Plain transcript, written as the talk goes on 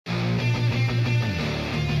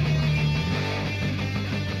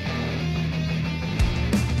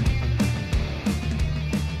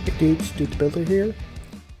dudes, Dude Builder here.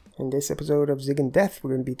 In this episode of Zig and Death,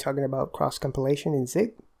 we're going to be talking about cross-compilation in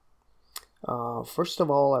Zig. First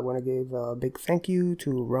of all, I want to give a big thank you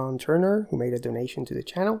to Ron Turner, who made a donation to the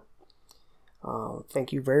channel.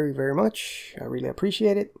 Thank you very, very much. I really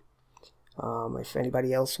appreciate it. If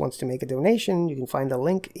anybody else wants to make a donation, you can find the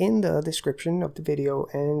link in the description of the video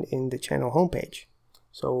and in the channel homepage.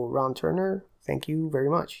 So Ron Turner, thank you very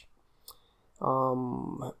much.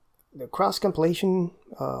 The cross-compilation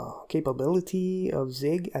capability of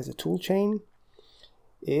Zig as a toolchain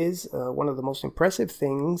is one of the most impressive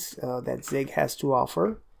things that Zig has to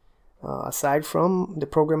offer. Aside from the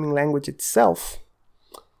programming language itself,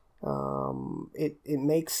 it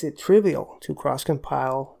makes it trivial to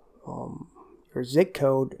cross-compile your Zig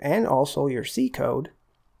code and also your C code.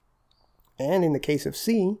 And in the case of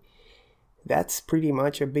C, that's pretty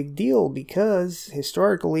much a big deal because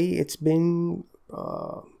historically it's been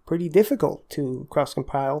pretty difficult to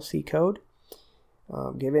cross-compile C code,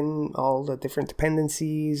 given all the different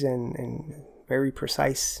dependencies and very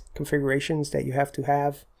precise configurations that you have to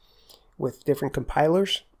have with different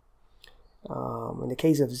compilers. In the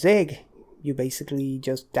case of Zig, you basically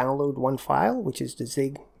just download one file, which is the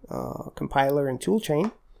Zig compiler and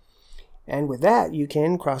toolchain, and with that you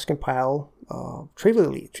can cross-compile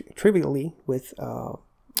trivially with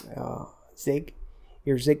Zig,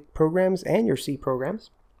 your Zig programs and your C programs.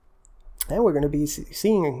 And we're going to be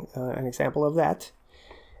seeing an example of that.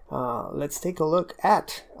 Let's take a look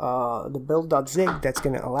at the build.zig that's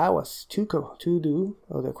going to allow us to do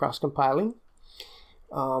the cross-compiling.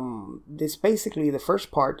 This basically, the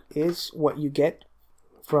first part is what you get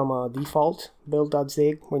from a default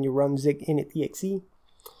build.zig when you run zig init.exe.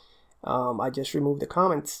 I just removed the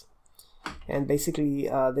comments, and basically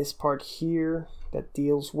this part here that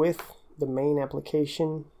deals with the main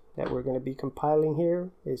application that we're going to be compiling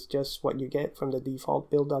here is just what you get from the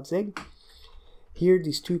default build.zig. Here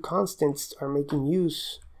these two constants are making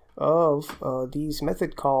use of these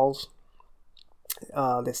method calls,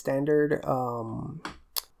 the standard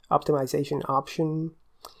optimization option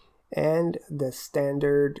and the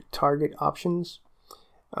standard target options.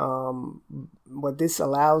 What this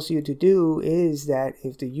allows you to do is that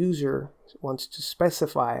if the user wants to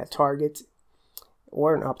specify a target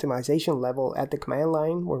or an optimization level at the command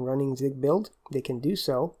line when running Zig build, they can do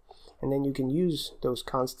so, and then you can use those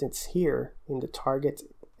constants here in the target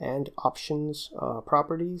and options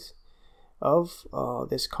properties of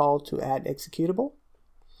this call to add executable.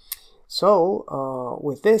 So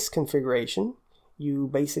with this configuration, you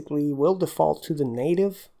basically will default to the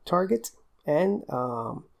native target and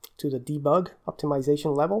to the debug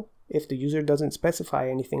optimization level if the user doesn't specify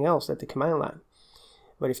anything else at the command line.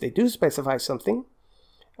 But if they do specify something,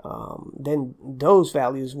 then those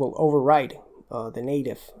values will override the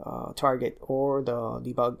native target or the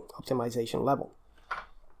debug optimization level,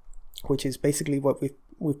 which is basically what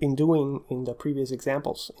we've been doing in the previous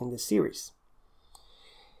examples in this series.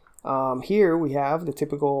 Here we have the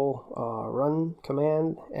typical run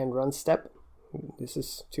command and run step. This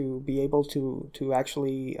is to be able to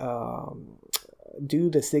actually do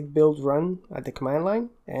the Zig build run at the command line,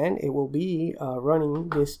 and it will be running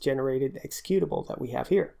this generated executable that we have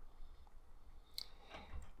here.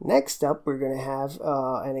 Next up, we're going to have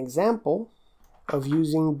an example of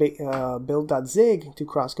using build.zig to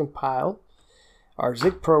cross-compile our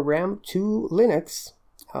Zig program to Linux,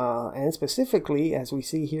 and specifically, as we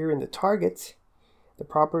see here in the target, the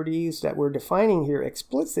properties that we're defining here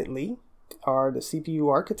explicitly are the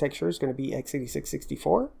CPU architecture is going to be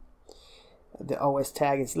x86-64, the OS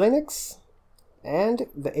tag is Linux, and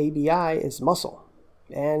the ABI is Muscle.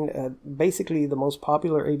 And basically the most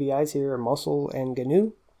popular ABIs here are Muscle and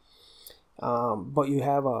GNU, but you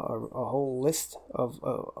have a whole list of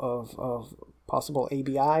possible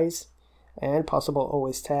ABIs and possible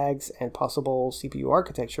OS tags and possible CPU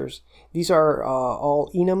architectures. These are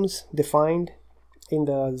all enums defined in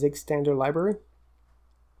the Zig standard library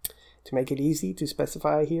to make it easy to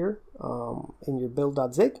specify here in your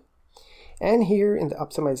build.zig. And here in the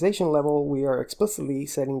optimization level, we are explicitly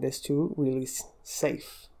setting this to release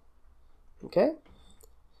safe. Okay.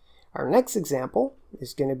 Our next example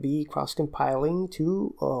is going to be cross-compiling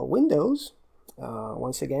to Windows.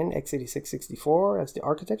 Once again, x86-64 as the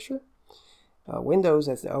architecture, Windows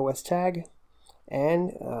as the OS tag,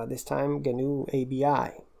 and this time GNU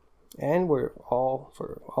ABI. And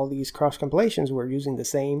for all these cross-compilations, we're using the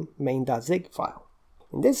same main.zig file.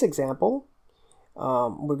 In this example,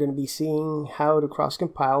 we're going to be seeing how to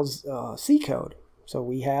cross-compile C code. So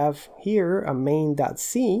we have here a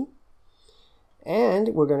main.c, and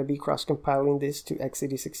we're going to be cross-compiling this to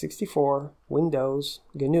x86-64, Windows,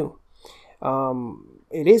 GNU.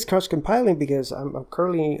 It is cross-compiling because I'm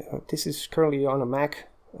currently, this is currently on a Mac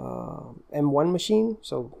M1 machine.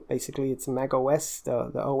 So basically it's a Mac OS,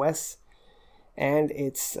 the OS, and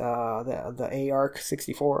it's the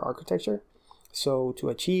AArch64 architecture. So to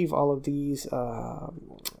achieve all of these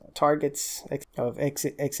targets of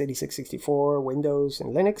x86-64, Windows,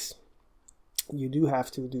 and Linux, you do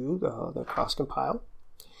have to do the cross-compile.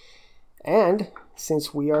 And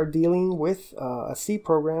since we are dealing with a C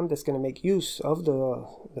program that's going to make use of the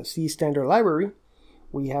C standard library,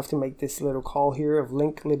 we have to make this little call here of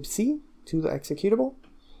link libc to the executable.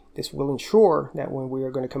 This will ensure that when we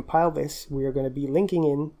are going to compile this, we are going to be linking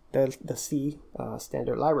in the C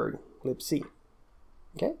standard library, libc.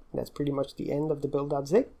 Okay, that's pretty much the end of the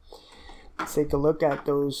build.zig. Let's take a look at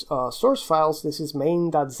those source files. This is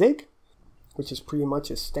main.zig, which is pretty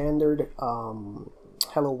much a standard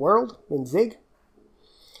hello world in Zig.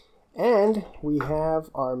 And we have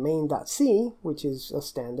our main.c, which is a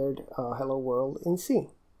standard hello world in C.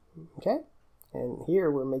 Okay, and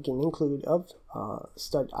here we're making include of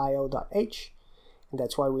stdio.h, and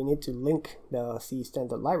that's why we need to link the C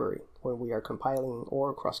standard library when we are compiling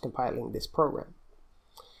or cross-compiling this program.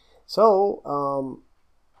 So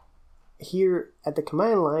here at the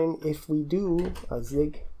command line, if we do a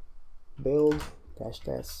zig build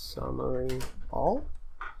 -- summary all,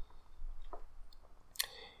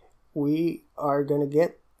 we are going to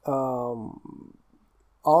get all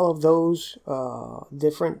of those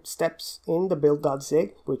different steps in the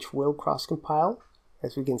build.zig, which will cross-compile.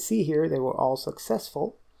 As we can see here, they were all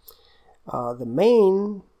successful. The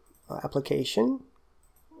main application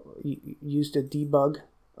used the debug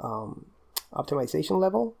optimization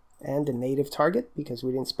level and the native target because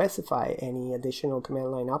we didn't specify any additional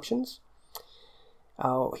command line options.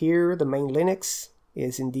 Here, the main Linux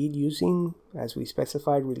is indeed using, as we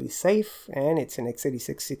specified, release safe, and it's an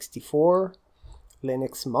x86-64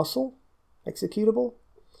 Linux muscle executable.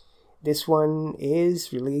 This one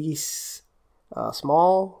is release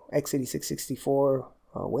small x86-64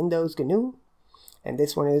 Windows GNU, and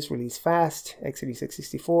this one is release fast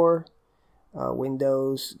x86-64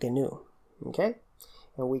 Windows GNU. Okay,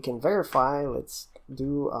 and we can verify. Let's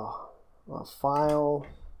do a file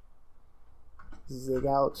zig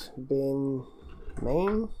out bin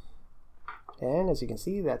main, and as you can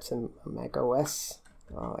see, that's a Mac OS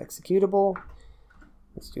executable.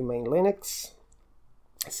 Let's do main Linux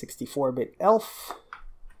 64-bit ELF.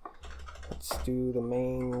 Let's do the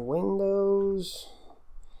main Windows.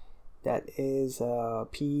 That is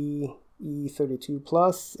PE32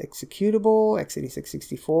 plus executable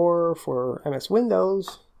x86-64 for MS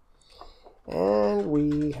Windows, and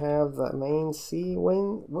we have the main C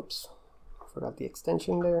win. Whoops, forgot the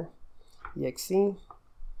extension there. exe,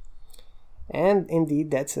 and indeed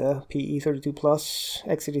that's a PE32 plus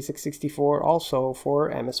x86-64 also for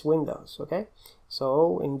MS Windows. Okay,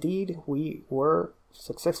 so indeed we were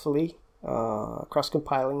successfully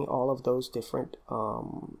cross-compiling all of those different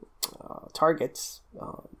targets,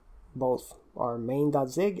 both our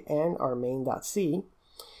main.zig and our main.c.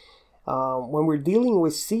 When we're dealing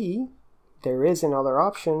with C, there is another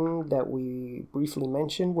option that we briefly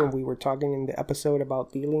mentioned when we were talking in the episode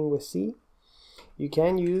about dealing with C. You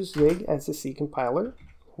can use Zig as the C compiler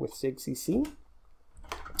with zigcc.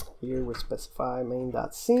 Here we specify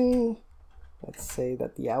main.c. Let's say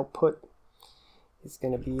that the output is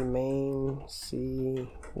going to be main C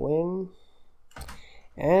win.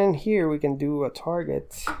 And here we can do a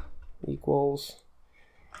target equals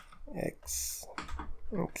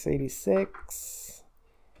x86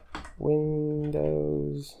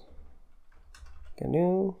 Windows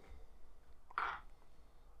GNU.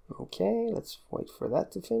 Okay, let's wait for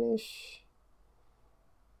that to finish.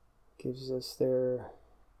 Gives us there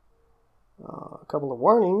a couple of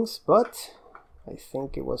warnings, but I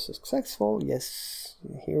think it was successful. Yes,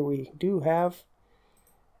 here we do have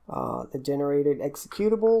the generated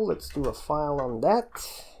executable. Let's do a file on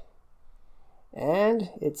that. And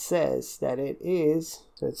it says that it is,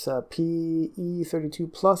 so it's a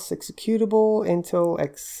PE32 plus executable Intel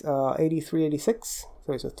x8386.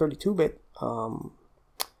 So it's a 32-bit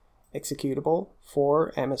executable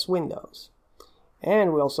for MS Windows.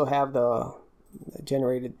 And we also have the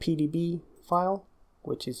generated PDB file,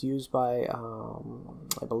 which is used by,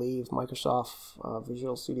 I believe, Microsoft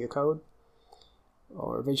Visual Studio Code,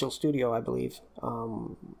 or Visual Studio, I believe,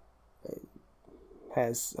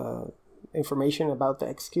 has information about the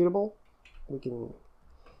executable. We can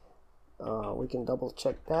double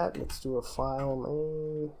check that. Let's do a file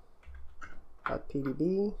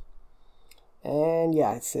main.pdb, and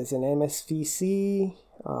yeah, it says an MSVC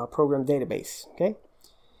program database. Okay,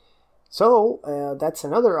 So that's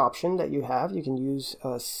another option that you have. You can use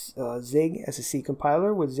Zig as a C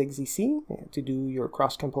compiler with ZigZC to do your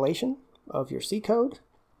cross compilation of your C code.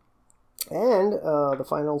 And the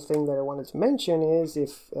final thing that I wanted to mention is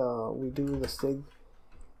if we do the Zig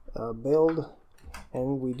build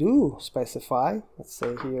and we do specify, let's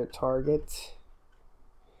say here target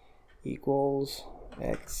equals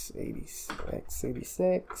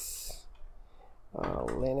x86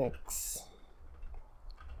 Linux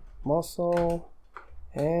muscle,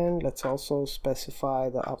 and let's also specify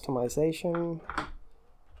the optimization.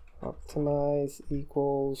 Optimize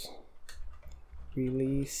equals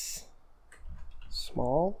release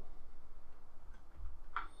small.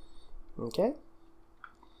 Okay,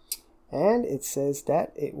 and it says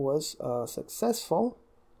that it was successful.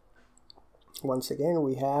 Once again,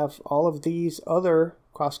 we have all of these other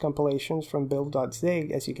cross compilations from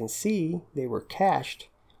build.zig. As you can see, they were cached,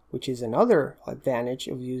 which is another advantage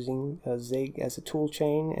of using Zig as a tool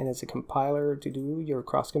chain and as a compiler to do your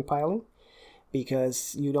cross compiling,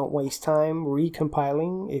 because you don't waste time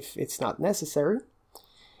recompiling if it's not necessary.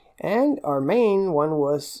 And our main one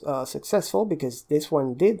was successful because this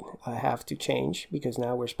one did have to change, because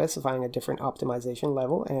now we're specifying a different optimization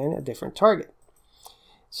level and a different target.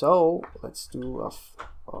 So let's do a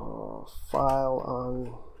file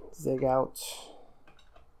on zigout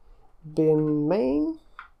bin main.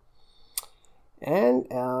 And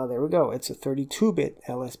there we go. It's a 32-bit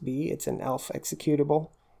LSB. It's an ELF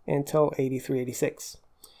executable, Intel 8386.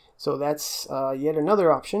 So that's yet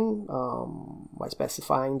another option by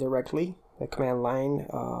specifying directly the command line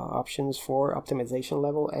options for optimization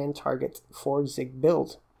level and target for Zig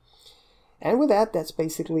build. And with that, that's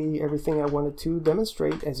basically everything I wanted to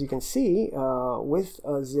demonstrate. As you can see, with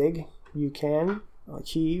Zig, you can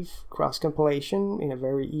achieve cross-compilation in a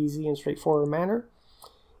very easy and straightforward manner,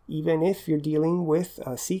 even if you're dealing with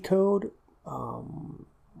C code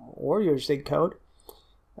or your Zig code.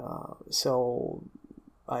 So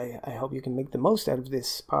I hope you can make the most out of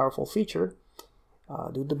this powerful feature.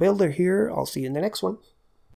 Do the builder here. I'll see you in the next one.